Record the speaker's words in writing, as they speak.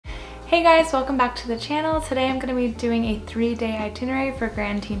Hey guys, welcome back to the channel. Today I'm going to be doing a 3-day itinerary for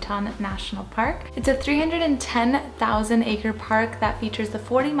Grand Teton National Park. It's a 310,000 acre park that features the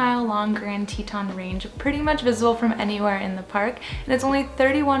 40-mile long Grand Teton Range, pretty much visible from anywhere in the park, and it's only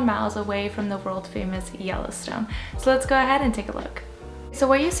 31 miles away from the world famous Yellowstone. So let's go ahead and take a look. So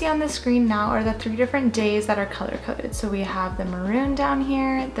what you see on the screen now are the 3 different days that are color coded. So we have the maroon down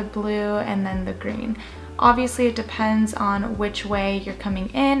here, the blue, and then the green. Obviously it depends on which way you're coming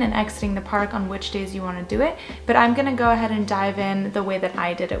in and exiting the park on which days you want to do it, but I'm gonna go ahead and dive in the way that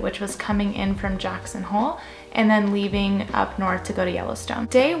I did it, which was coming in from Jackson Hole and then leaving up north to go to Yellowstone.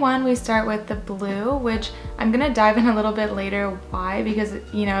 Day 1 we start with the blue, which I'm gonna dive in a little bit later why, because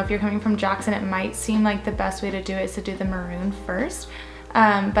you know, if you're coming from Jackson it might seem like the best way to do it is to do the maroon first.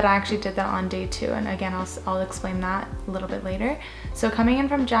 But I actually did that on day 2, and again I'll explain that a little bit later. So coming in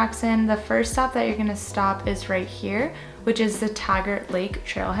from Jackson, the first stop that you're going to stop is right here, which is the Taggart Lake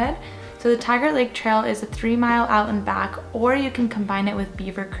trailhead. So the Taggart Lake Trail is a 3-mile out and back, or you can combine it with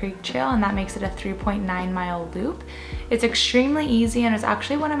Beaver Creek Trail, and that makes it a 3.9-mile loop. It's extremely easy and it's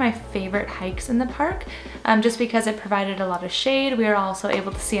actually one of my favorite hikes in the park, just because it provided a lot of shade. We were also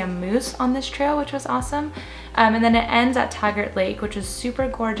able to see a moose on this trail, which was awesome. And then it ends at Taggart Lake, which is super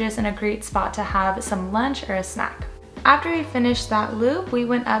gorgeous and a great spot to have some lunch or a snack. After we finished that loop, we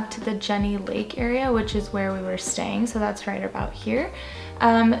went up to the Jenny Lake area, which is where we were staying, so that's right about here.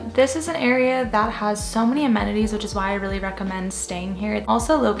 This is an area that has so many amenities, which is why I really recommend staying here.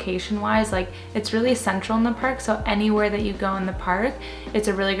 Also location-wise, like it's really central in the park, so anywhere that you go in the park, it's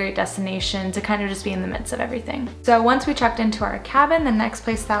a really great destination to kind of just be in the midst of everything. So once we checked into our cabin, the next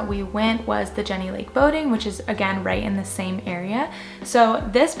place that we went was the Jenny Lake boating, which is again right in the same area. So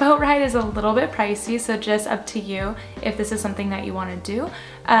this boat ride is a little bit pricey, so just up to you if this is something that you want to do.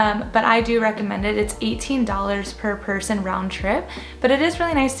 But I do recommend it. It's $18 per person round trip, but it is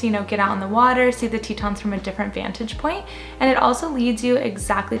really nice to, you know, get out on the water, see the Tetons from a different vantage point, and it also leads you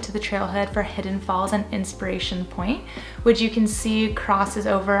exactly to the trailhead for Hidden Falls and Inspiration Point, which you can see crosses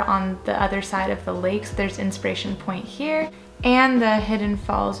over on the other side of the lake. So there's Inspiration Point here and the Hidden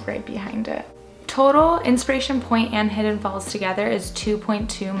Falls right behind it. Total Inspiration Point and Hidden Falls together is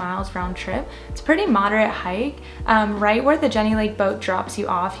 2.2 miles round trip. It's a pretty moderate hike. Right where the Jenny Lake boat drops you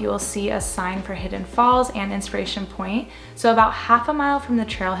off, you will see a sign for Hidden Falls and Inspiration Point. So about half a mile from the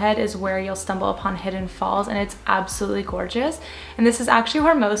trailhead is where you'll stumble upon Hidden Falls, and it's absolutely gorgeous. And this is actually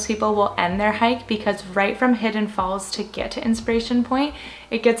where most people will end their hike, because right from Hidden Falls to get to Inspiration Point,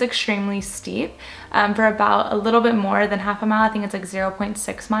 it gets extremely steep. For about a little bit more than half a mile, I think it's like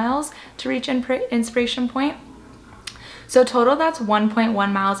 0.6 miles to reach Inspiration Point. So total, that's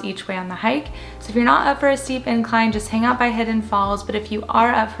 1.1 miles each way on the hike. So if you're not up for a steep incline, just hang out by Hidden Falls. But if you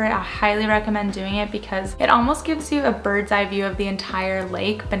are up for it, I highly recommend doing it because it almost gives you a bird's eye view of the entire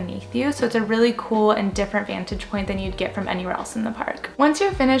lake beneath you. So it's a really cool and different vantage point than you'd get from anywhere else in the park. Once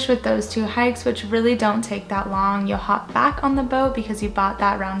you're finished with those 2 hikes, which really don't take that long, you'll hop back on the boat because you bought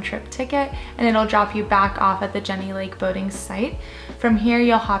that round trip ticket, and it'll drop you back off at the Jenny Lake boating site. From here,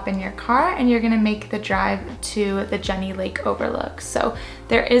 you'll hop in your car and you're gonna make the drive to the Jenny Lake overlook. So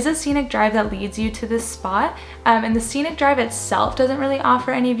there is a scenic drive that leads you to this spot, and the scenic drive itself doesn't really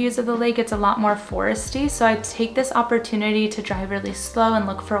offer any views of the lake. It's a lot more foresty, so I take this opportunity to drive really slow and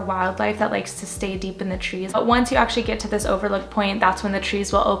look for wildlife that likes to stay deep in the trees. But once you actually get to this overlook point, that's when the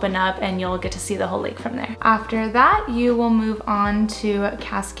trees will open up and you'll get to see the whole lake from there. After that, you will move on to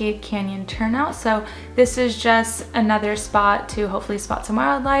Cascade Canyon Turnout. So this is just another spot to hopefully spot some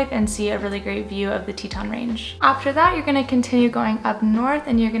wildlife and see a really great view of the Teton Range. After that, you're going to continue going up north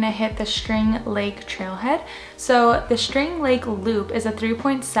and you're going to hit the String Lake trailhead. So the String Lake loop is a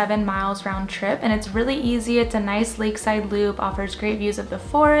 3.7 miles round trip, and it's really easy. It's a nice lakeside loop, offers great views of the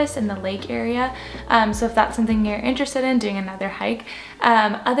forest and the lake area. So if that's something you're interested in, doing another hike.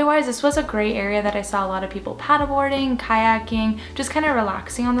 Otherwise, this was a great area that I saw a lot of people paddleboarding, kayaking, just kind of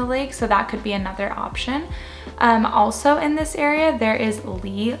relaxing on the lake, so that could be another option. Also in this area, there is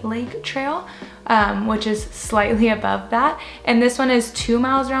Lee Lake Trail, which is slightly above that, and this one is 2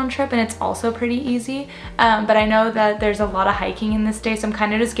 miles round trip, and it's also pretty easy. But I know that there's a lot of hiking in this day, so I'm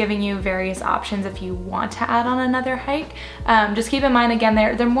kind of just giving you various options if you want to add on another hike. Just keep in mind, again,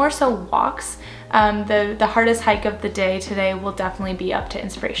 they're more so walks. The hardest hike of the day today will definitely be up to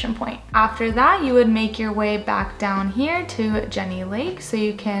Inspiration Point. After that, you would make your way back down here to Jenny Lake, so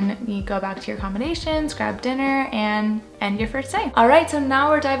you go back to your accommodations, grab dinner, and end your first day. All right, so now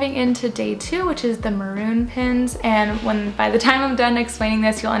we're diving into day 2, which is the maroon pins. And by the time I'm done explaining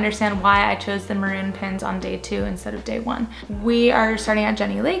this, you'll understand why I chose the maroon pins on day 2 instead of day 1. We are starting at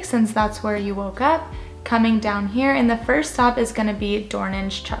Jenny Lake since that's where you woke up. coming down here, and the first stop is going to be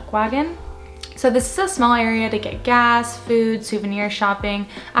Dornan's Chuck Wagon. So this is a small area to get gas, food, souvenir shopping.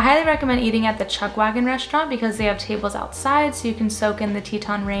 I highly recommend eating at the Chuck Wagon restaurant because they have tables outside so you can soak in the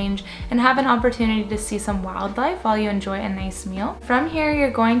Teton Range and have an opportunity to see some wildlife while you enjoy a nice meal. From here,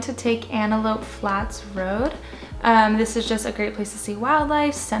 you're going to take Antelope Flats Road. This is just a great place to see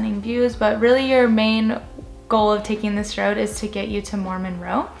wildlife, stunning views, but really your main goal of taking this road is to get you to Mormon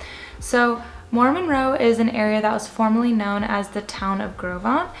Row. So Mormon Row is an area that was formerly known as the town of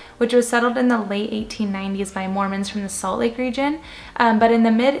Grovant, which was settled in the late 1890s by Mormons from the Salt Lake region. But in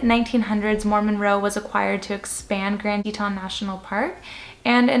the mid-1900s, Mormon Row was acquired to expand Grand Teton National Park.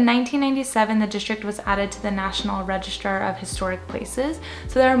 And in 1997, the district was added to the National Register of Historic Places.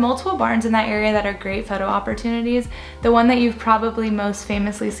 So there are multiple barns in that area that are great photo opportunities. The one that you've probably most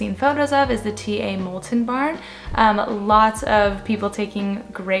famously seen photos of is the T.A. Moulton Barn. Lots of people taking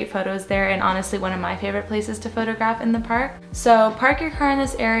great photos there, and honestly one of my favorite places to photograph in the park. So park your car in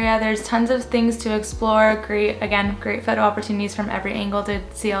this area. There's tons of things to explore. Great photo opportunities from every angle to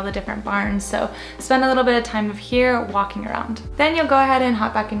see all the different barns. So spend a little bit of time here walking around. Then you'll go ahead and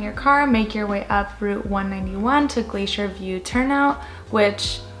hop back in your car, make your way up Route 191 to Glacier View Turnout,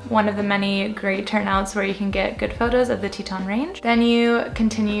 which one of the many great turnouts where you can get good photos of the Teton Range. Then you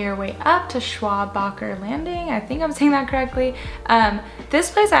continue your way up to Schwabacher Landing. I think I'm saying that correctly.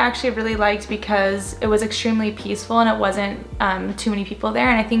 This place I actually really liked because it was extremely peaceful and it wasn't too many people there.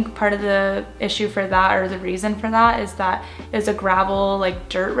 And I think part of the issue for that, or the reason for that, is that it's a gravel, like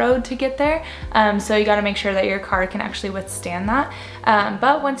dirt road to get there. So you gotta make sure that your car can actually withstand that.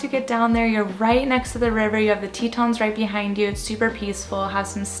 But once you get down there, you're right next to the river. You have the Tetons right behind you. It's super peaceful, have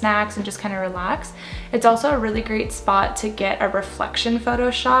some snacks and just kind of relax. It's also a really great spot to get a reflection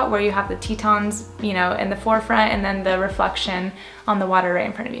photo shot where you have the Tetons, you know, in the forefront and then the reflection on the water right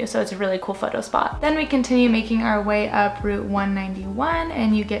in front of you. So it's a really cool photo spot. Then we continue making our way up Route 191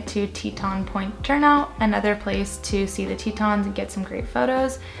 and you get to Teton Point Turnout, another place to see the Tetons and get some great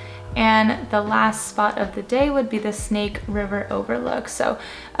photos. And the last spot of the day would be the Snake River Overlook. So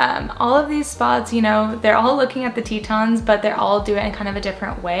all of these spots, you know, they're all looking at the Tetons, but they're all doing it in kind of a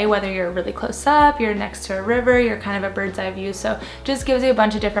different way. Whether you're really close up, you're next to a river, you're kind of a bird's eye view. So just gives you a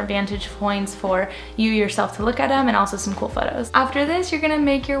bunch of different vantage points for you yourself to look at them, and also some cool photos. After this, you're gonna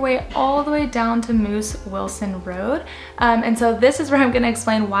make your way all the way down to Moose Wilson Road. And so this is where I'm gonna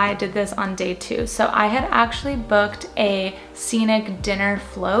explain why I did this on day 2. So I had actually booked a scenic dinner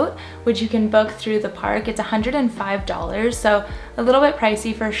float, which you can book through the park. It's $105, so a little bit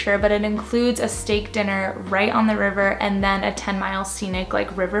pricey for sure, but it includes a steak dinner right on the river and then a 10-mile scenic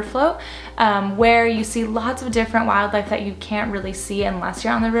like river float where you see lots of different wildlife that you can't really see unless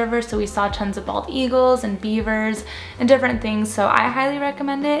you're on the river. So we saw tons of bald eagles and beavers and different things. So I highly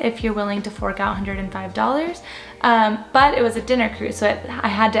recommend it if you're willing to fork out $105. But it was a dinner cruise, so I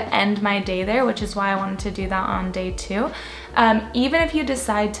had to end my day there, which is why I wanted to do that on day 2. Even if you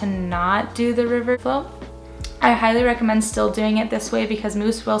decide to not do the river float, I highly recommend still doing it this way because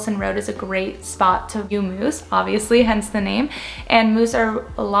Moose Wilson Road is a great spot to view moose, obviously, hence the name. And moose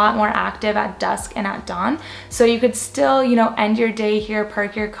are a lot more active at dusk and at dawn. So you could still, you know, end your day here,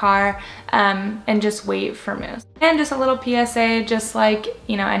 park your car, and just wait for moose. And just a little PSA, just like,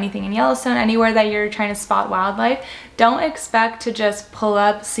 you know, anything in Yellowstone, anywhere that you're trying to spot wildlife, don't expect to just pull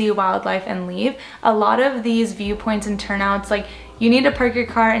up, see wildlife, and leave. A lot of these viewpoints and turnouts, like, you need to park your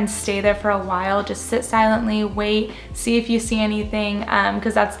car and stay there for a while. Just sit silently, wait, see if you see anything,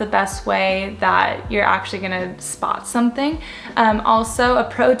 because that's the best way that you're actually gonna spot something. Also, a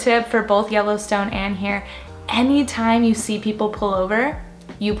pro tip for both Yellowstone and here, anytime you see people pull over,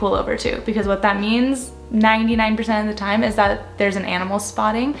 you pull over too, because what that means 99% of the time is that there's an animal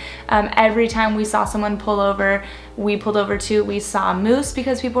spotting. Every time we saw someone pull over, we pulled over too. We saw moose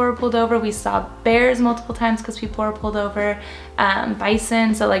because people were pulled over. We saw bears multiple times because people were pulled over,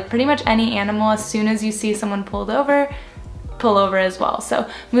 bison. So like pretty much any animal, as soon as you see someone pulled over, pull over as well. So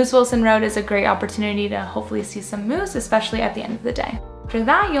Moose Wilson Road is a great opportunity to hopefully see some moose, especially at the end of the day. After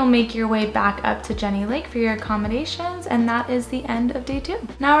that, you'll make your way back up to Jenny Lake for your accommodations, and that is the end of day 2.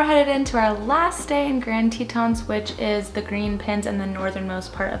 Now we're headed into our last day in Grand Tetons, which is the green pins and the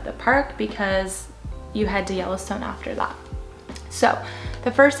northernmost part of the park, because you head to Yellowstone after that. So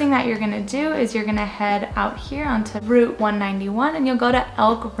the first thing that you're gonna do is you're gonna head out here onto Route 191 and you'll go to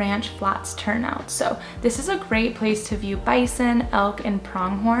Elk Ranch Flats Turnout. So this is a great place to view bison, elk, and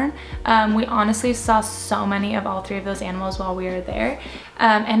pronghorn. We honestly saw so many of all 3 of those animals while we were there.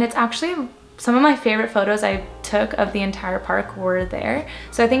 And it's actually some of my favorite photos I took took of the entire park were there.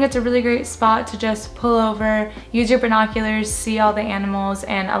 So I think it's a really great spot to just pull over, use your binoculars, see all the animals,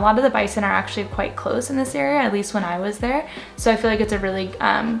 and a lot of the bison are actually quite close in this area, at least when I was there. So I feel like it's a really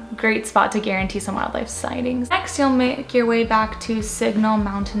great spot to guarantee some wildlife sightings. Next, you'll make your way back to Signal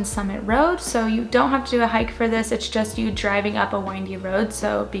Mountain Summit Road. So you don't have to do a hike for this, it's just you driving up a windy road,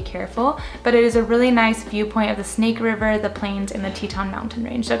 so be careful. But it is a really nice viewpoint of the Snake River, the plains, and the Teton Mountain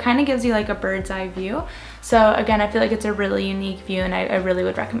Range. So it kind of gives you like a bird's eye view. So again, I feel like it's a really unique view and I really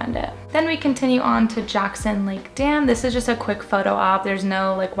would recommend it. Then we continue on to Jackson Lake Dam. This is just a quick photo op. There's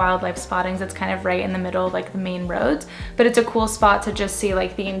no like wildlife spottings. It's kind of right in the middle of like the main roads, but it's a cool spot to just see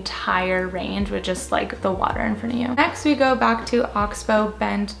like the entire range with just like the water in front of you. Next, we go back to Oxbow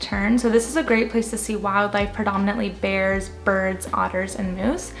Bend Turn. So this is a great place to see wildlife, predominantly bears, birds, otters, and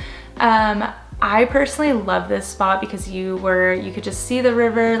moose. I personally love this spot because you could just see the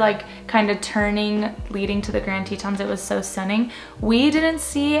river like kind of turning, leading to the Grand Tetons. It was so stunning. We didn't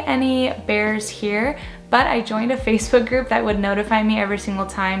see any bears here, but I joined a Facebook group that would notify me every single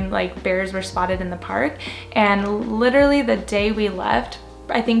time like bears were spotted in the park. And literally the day we left,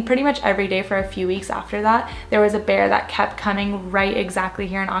 I think pretty much every day for a few weeks after that, there was a bear that kept coming right exactly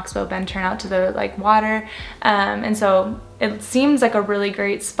here in Oxbow Bend Turnout to the like water. And so it seems like a really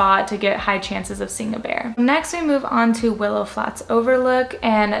great spot to get high chances of seeing a bear. Next, we move on to Willow Flats Overlook,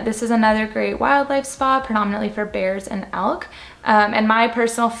 and this is another great wildlife spot, predominantly for bears and elk. And my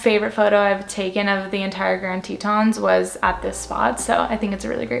personal favorite photo I've taken of the entire Grand Tetons was at this spot, so I think it's a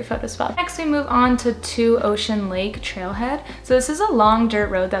really great photo spot. Next, we move on to Two Ocean Lake Trailhead. So this is a long dirt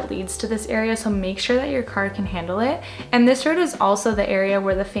road that leads to this area, so make sure that your car can handle it. And this road is also the area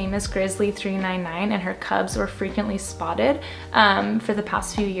where the famous Grizzly 399 and her cubs were frequently spotted for the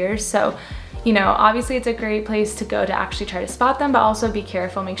past few years. So, you know, obviously it's a great place to go to actually try to spot them, but also be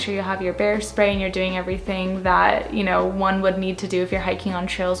careful. Make sure you have your bear spray and you're doing everything that, you know, one would need to do if you're hiking on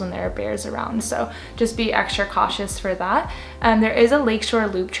trails when there are bears around. So just be extra cautious for that. There is a lakeshore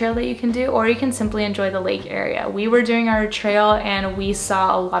loop trail that you can do, or you can simply enjoy the lake area. We were doing our trail and we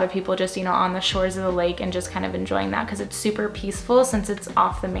saw a lot of people just, you know, on the shores of the lake and just kind of enjoying that because it's super peaceful since it's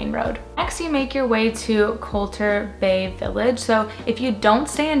off the main road. Next, you make your way to Colter Bay Village. So if you don't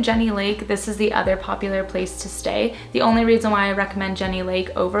stay in Jenny Lake, this is the other popular place to stay. The only reason why I recommend Jenny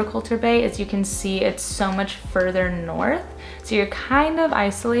Lake over Colter Bay is you can see it's so much further north. So you're kind of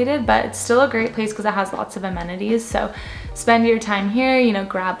isolated, but it's still a great place because it has lots of amenities. So spend your time here, you know,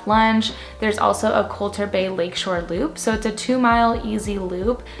 grab lunch. There's also a Colter Bay Lakeshore Loop. So it's a 2-mile easy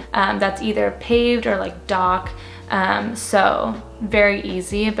loop that's either paved or like dock. So very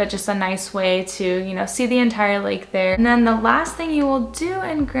easy, but just a nice way to, you know, see the entire lake there. And then the last thing you will do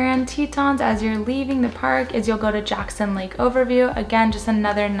in Grand Tetons as you're leaving the park is you'll go to Jackson Lake Overview. Again, just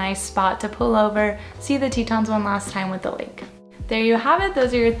another nice spot to pull over, see the Tetons one last time with the lake. There you have it.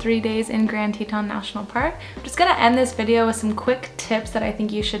 Those are your 3 days in Grand Teton National Park. I'm just gonna end this video with some quick tips that I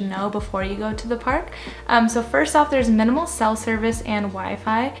think you should know before you go to the park. So first off, there's minimal cell service and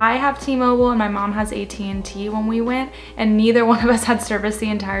Wi-Fi. I have T-Mobile and my mom has AT&T when we went, and neither one of us had service the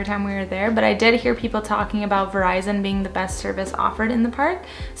entire time we were there, but I did hear people talking about Verizon being the best service offered in the park,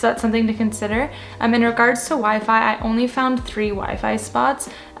 so that's something to consider. In regards to Wi-Fi, I only found 3 Wi-Fi spots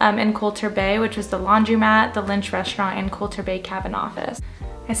in Colter Bay, which was the laundromat, the Lynch restaurant, and Colter Bay cabin office.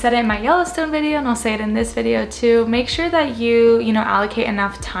 I said it in my Yellowstone video and I'll say it in this video too. Make sure that you allocate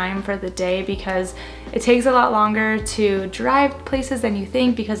enough time for the day because it takes a lot longer to drive places than you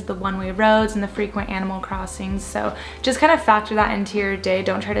think because of the one-way roads and the frequent animal crossings. So just kind of factor that into your day.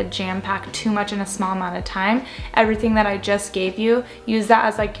 Don't try to jam pack too much in a small amount of time. Everything that I just gave you, use that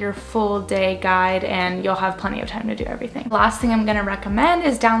as like your full day guide and you'll have plenty of time to do everything. Last thing I'm gonna recommend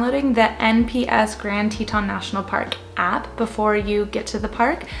is downloading the NPS Grand Teton National Park app before you get to the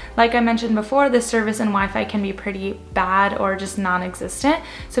park. Like I mentioned before, the service and Wi-Fi can be pretty bad or just non-existent,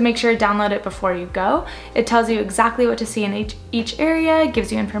 so make sure to download it before you go. It tells you exactly what to see in each area,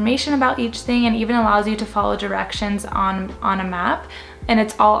 gives you information about each thing, and even allows you to follow directions on a map, and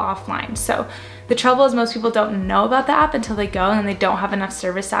it's all offline. So the trouble is most people don't know about the app until they go and they don't have enough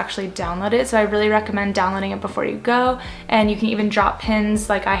service to actually download it. So I really recommend downloading it before you go, and you can even drop pins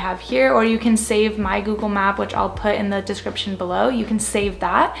like I have here, or you can save my Google Map, which I'll put in the description below. You can save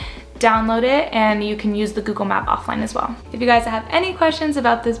that, download it, and you can use the Google Map offline as well. If you guys have any questions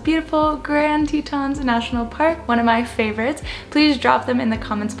about this beautiful Grand Tetons National Park, one of my favorites, please drop them in the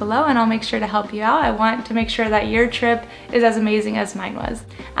comments below and I'll make sure to help you out. I want to make sure that your trip is as amazing as mine was.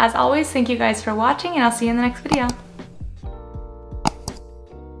 As always, thank you guys for watching and I'll see you in the next video.